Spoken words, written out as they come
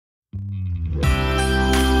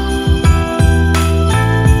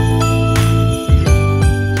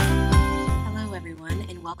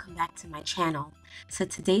my channel. So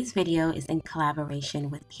today's video is in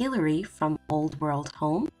collaboration with Hilary from Old World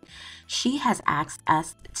Home. She has asked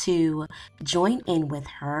us to join in with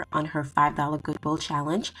her on her $5 Goodwill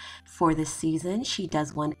challenge for this season. She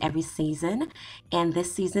does one every season, and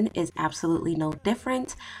this season is absolutely no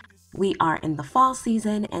different. We are in the fall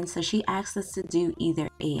season, and so she asked us to do either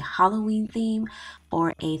a Halloween theme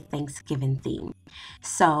or a Thanksgiving theme.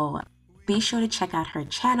 So be sure to check out her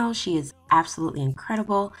channel. She is absolutely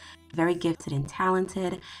incredible, very gifted and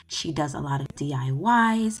talented. She does a lot of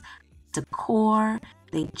DIYs, decor.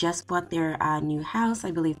 They just bought their new house,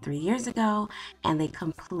 I believe 3 years ago, and they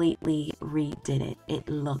completely redid it. It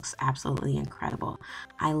looks absolutely incredible.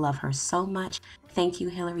 I love her so much. Thank you,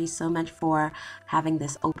 Hilary, so much for having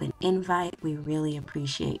this open invite. We really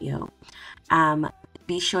appreciate you.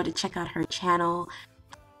 Be sure to check out her channel.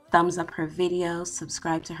 Thumbs up her videos,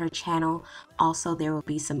 subscribe to her channel. Also, there will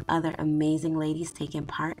be some other amazing ladies taking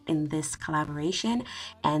part in this collaboration,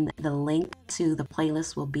 and the link to the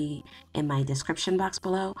playlist will be in my description box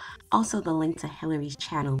below. Also, the link to Hilary's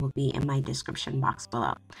channel will be in my description box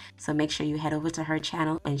below. So make sure you head over to her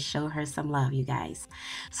channel and show her some love, you guys.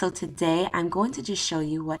 So today I'm going to just show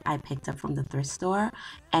you what I picked up from the thrift store,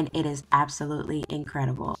 and it is absolutely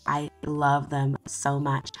incredible. I love them so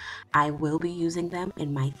much. I will be using them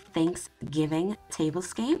in my Thanksgiving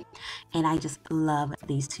tablescape, and I just love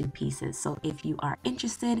these two pieces. So if you are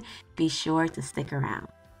interested, be sure to stick around.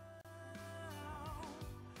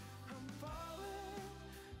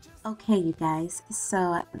 Okay, you guys,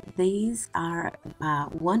 so these are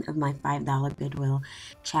one of my $5 Goodwill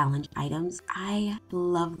challenge items. I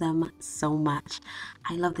love them so much.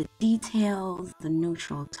 I love the details, the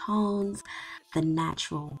neutral tones, the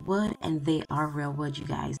natural wood, and they are real wood, you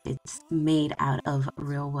guys. It's made out of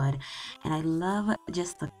real wood, and I love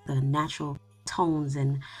just the natural tones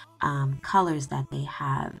and colors that they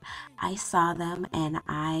have. I saw them and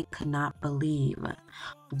I could not believe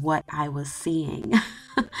what I was seeing.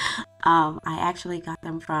 I actually got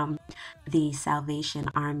them from the Salvation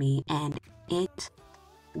Army, and it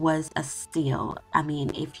was a steal. I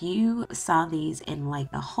mean, if you saw these in like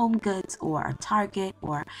a Home Goods or a Target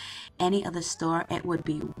or any other store, it would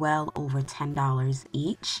be well over $10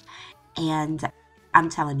 each. And I'm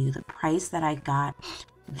telling you, the price that I got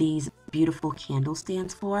these beautiful candle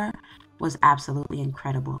stands for was absolutely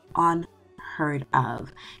incredible, unheard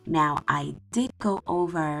of. Now, I did go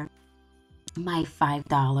over my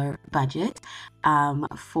 $5 budget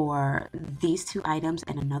for these two items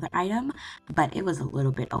and another item, but it was a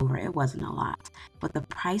little bit over. It wasn't a lot, but the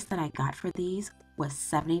price that I got for these was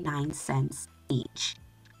 79 cents each.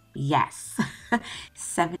 Yes,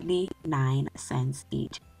 79 cents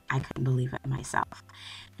each. I couldn't believe it myself.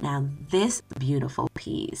 Now this beautiful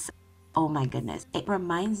piece, oh my goodness, it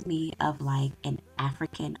reminds me of like an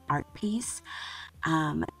African art piece.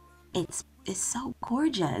 It's so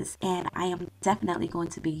gorgeous, and I am definitely going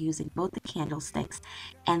to be using both the candlesticks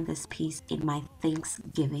and this piece in my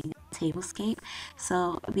Thanksgiving tablescape.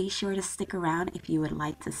 So be sure to stick around if you would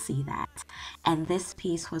like to see that. And this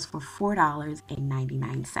piece was for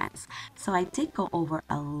 $4.99. So I did go over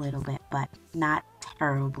a little bit, but not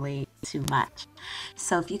terribly too much.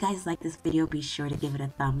 So if you guys like this video, be sure to give it a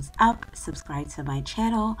thumbs up, subscribe to my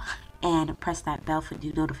channel, and press that bell for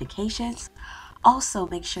new notifications. Also,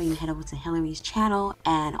 make sure you head over to Hilary's channel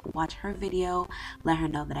and watch her video. Let her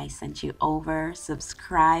know that I sent you over.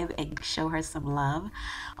 Subscribe and show her some love.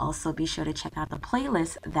 Also, be sure to check out the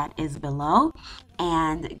playlist that is below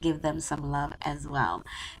and give them some love as well.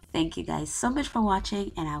 Thank you guys so much for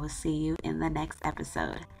watching, and I will see you in the next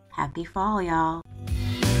episode. Happy fall, y'all.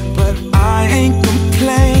 But I ain't